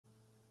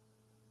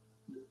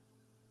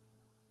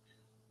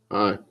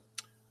Hi.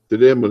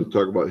 Today I'm going to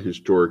talk about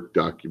historic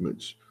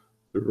documents.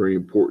 They're very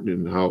important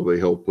in how they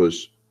help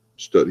us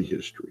study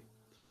history.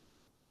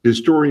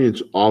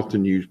 Historians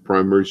often use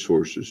primary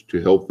sources to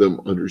help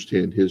them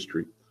understand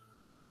history.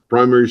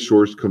 Primary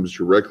source comes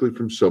directly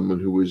from someone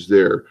who was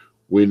there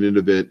when an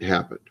event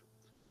happened.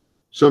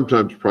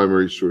 Sometimes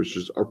primary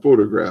sources are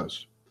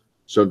photographs.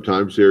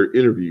 Sometimes they're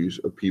interviews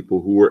of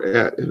people who were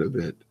at an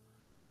event.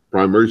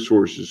 Primary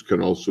sources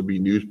can also be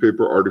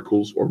newspaper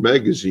articles or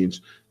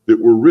magazines that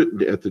were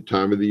written at the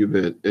time of the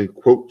event and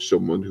quote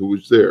someone who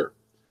was there.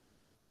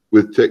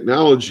 With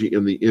technology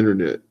and the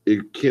internet,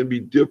 it can be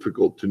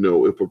difficult to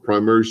know if a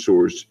primary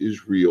source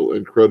is real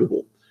and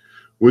credible.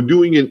 When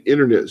doing an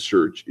internet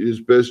search, it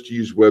is best to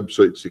use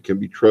websites that can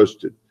be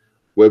trusted.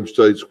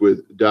 Websites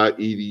with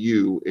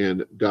 .edu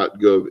and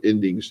 .gov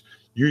endings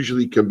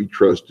usually can be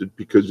trusted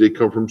because they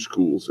come from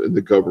schools and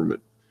the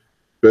government.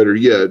 Better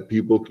yet,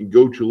 people can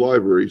go to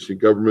libraries and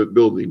government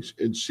buildings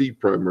and see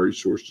primary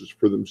sources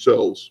for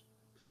themselves.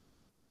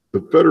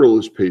 The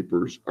Federalist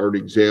Papers are an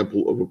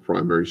example of a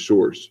primary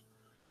source.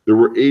 There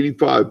were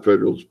 85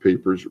 Federalist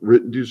Papers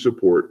written to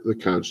support the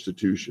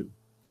Constitution.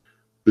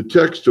 The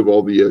text of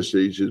all the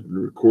essays has been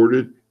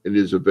recorded and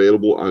is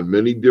available on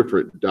many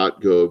different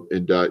 .gov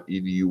and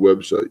 .edu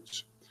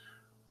websites.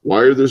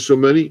 Why are there so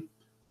many?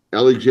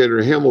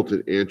 Alexander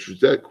Hamilton answers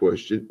that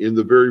question in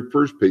the very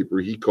first paper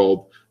he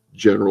called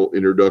General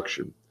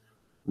Introduction.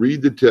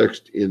 Read the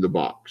text in the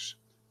box.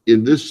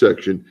 In this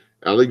section,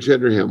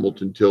 Alexander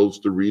Hamilton tells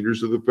the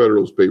readers of the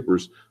Federalist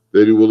Papers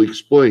that he will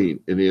explain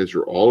and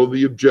answer all of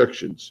the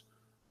objections,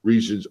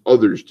 reasons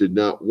others did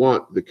not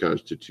want the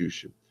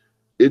Constitution.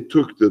 It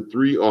took the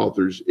three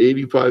authors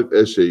 85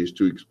 essays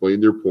to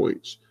explain their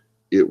points.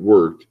 It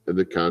worked, and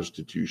the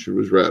Constitution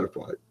was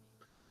ratified.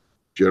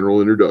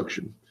 General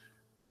Introduction.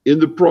 In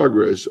the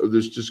progress of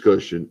this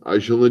discussion, I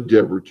shall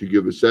endeavor to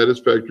give a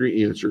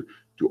satisfactory answer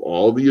to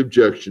all the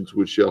objections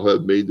which shall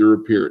have made their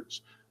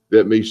appearance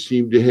that may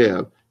seem to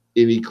have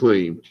any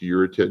claim to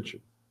your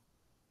attention.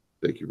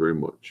 Thank you very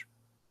much.